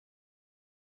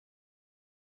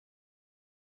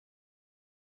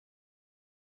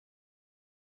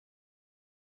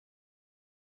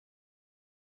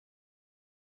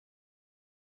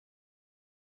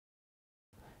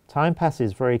Time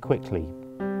passes very quickly.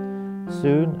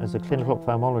 Soon, as a clinical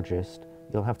ophthalmologist,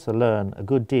 you'll have to learn a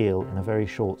good deal in a very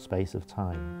short space of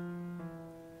time.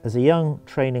 As a young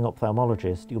training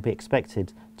ophthalmologist, you'll be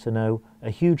expected to know a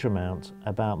huge amount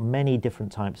about many different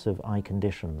types of eye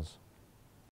conditions.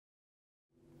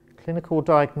 Clinical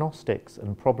diagnostics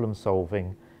and problem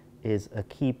solving is a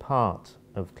key part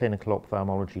of clinical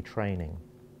ophthalmology training.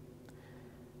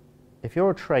 If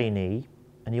you're a trainee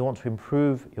and you want to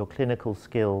improve your clinical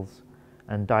skills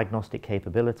and diagnostic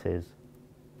capabilities,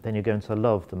 then you're going to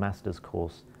love the Master's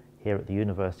course here at the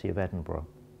University of Edinburgh.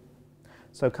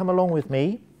 So come along with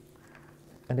me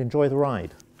and enjoy the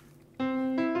ride.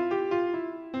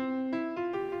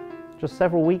 Just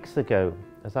several weeks ago,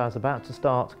 as I was about to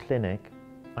start clinic,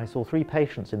 I saw 3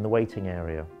 patients in the waiting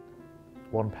area.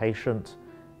 One patient,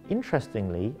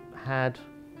 interestingly, had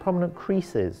prominent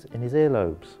creases in his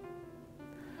earlobes.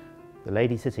 The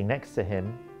lady sitting next to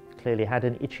him clearly had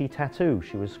an itchy tattoo.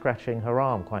 She was scratching her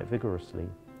arm quite vigorously.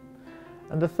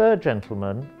 And the third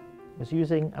gentleman was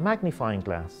using a magnifying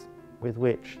glass with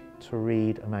which to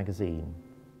read a magazine.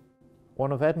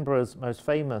 One of Edinburgh's most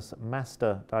famous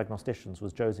master diagnosticians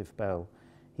was Joseph Bell.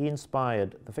 He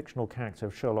inspired the fictional character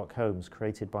of Sherlock Holmes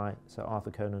created by Sir Arthur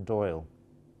Conan Doyle.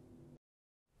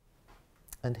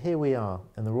 And here we are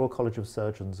in the Royal College of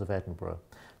Surgeons of Edinburgh,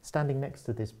 standing next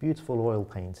to this beautiful oil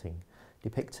painting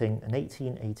depicting an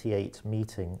 1888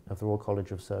 meeting of the Royal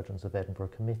College of Surgeons of Edinburgh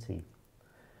Committee.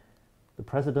 The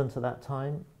president at that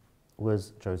time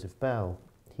was Joseph Bell.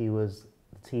 He was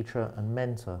the teacher and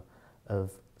mentor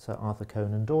of Sir Arthur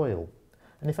Conan Doyle.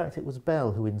 And in fact, it was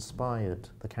Bell who inspired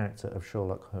the character of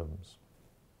Sherlock Holmes.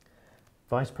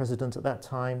 Vice president at that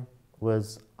time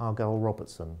was Argyll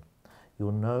Robertson.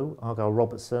 You'll know Argyll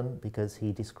Robertson because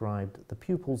he described the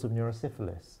pupils of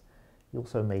neurosyphilis. He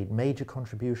also made major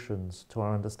contributions to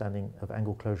our understanding of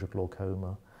angle closure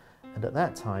glaucoma, and at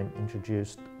that time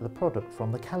introduced the product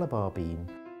from the Calabar bean.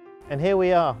 And here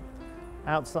we are,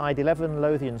 outside 11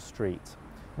 Lothian Street,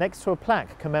 next to a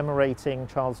plaque commemorating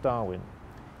Charles Darwin.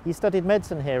 He studied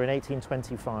medicine here in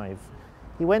 1825.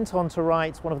 He went on to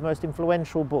write one of the most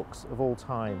influential books of all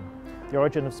time, The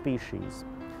Origin of Species,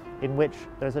 in which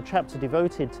there's a chapter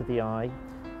devoted to the eye,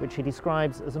 which he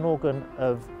describes as an organ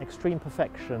of extreme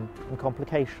perfection and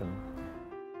complication.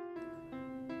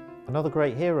 Another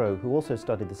great hero who also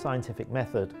studied the scientific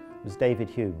method was David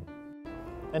Hume.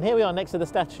 And here we are next to the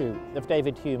statue of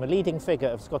David Hume, a leading figure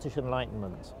of Scottish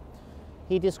Enlightenment.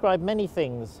 He described many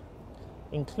things,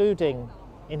 including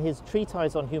in his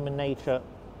treatise on human nature,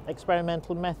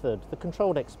 experimental method, the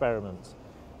controlled experiment.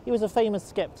 He was a famous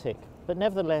skeptic, but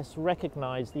nevertheless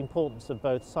recognized the importance of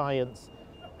both science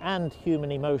and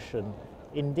human emotion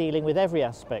in dealing with every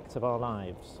aspect of our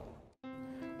lives.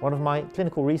 One of my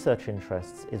clinical research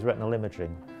interests is retinal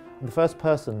imaging, and the first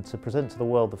person to present to the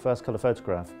world the first colour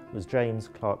photograph was James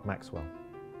Clerk Maxwell.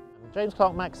 James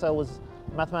Clerk Maxwell was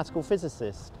a mathematical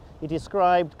physicist. He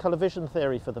described colour vision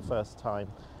theory for the first time,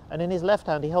 and in his left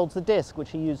hand he holds the disc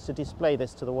which he used to display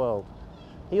this to the world.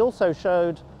 He also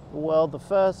showed the world the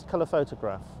first colour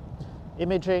photograph.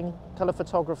 Imaging, colour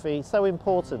photography, so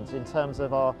important in terms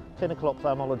of our clinical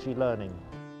ophthalmology learning.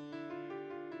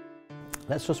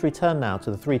 Let's just return now to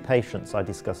the 3 patients I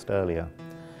discussed earlier.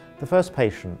 The first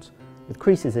patient with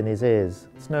creases in his ears,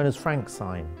 it's known as Frank's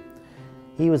sign.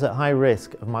 He was at high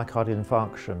risk of myocardial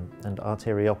infarction and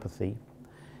arteriopathy.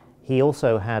 He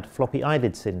also had floppy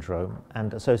eyelid syndrome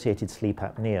and associated sleep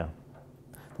apnea.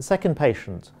 The second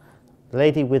patient, the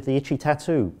lady with the itchy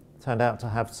tattoo, turned out to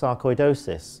have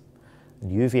sarcoidosis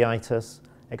and uveitis,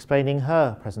 explaining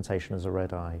her presentation as a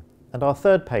red eye. And our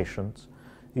third patient,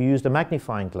 who used a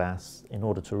magnifying glass in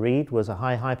order to read, was a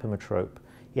high hypermetrope.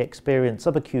 He experienced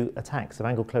subacute attacks of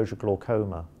angle closure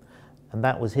glaucoma, and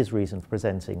that was his reason for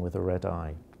presenting with a red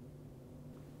eye.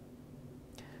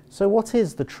 So what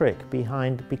is the trick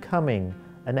behind becoming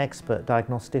an expert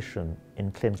diagnostician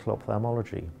in clinical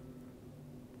ophthalmology?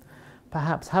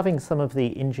 Perhaps having some of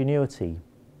the ingenuity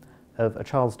of a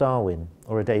Charles Darwin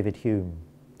or a David Hume,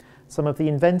 some of the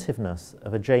inventiveness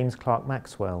of a James Clerk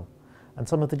Maxwell, and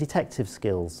some of the detective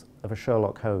skills of a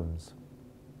Sherlock Holmes.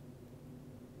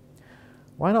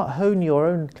 Why not hone your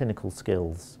own clinical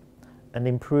skills and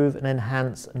improve and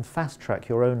enhance and fast-track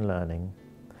your own learning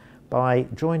by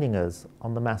joining us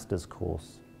on the Master's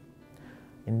course?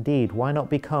 Indeed, why not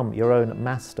become your own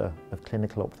Master of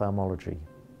Clinical Ophthalmology?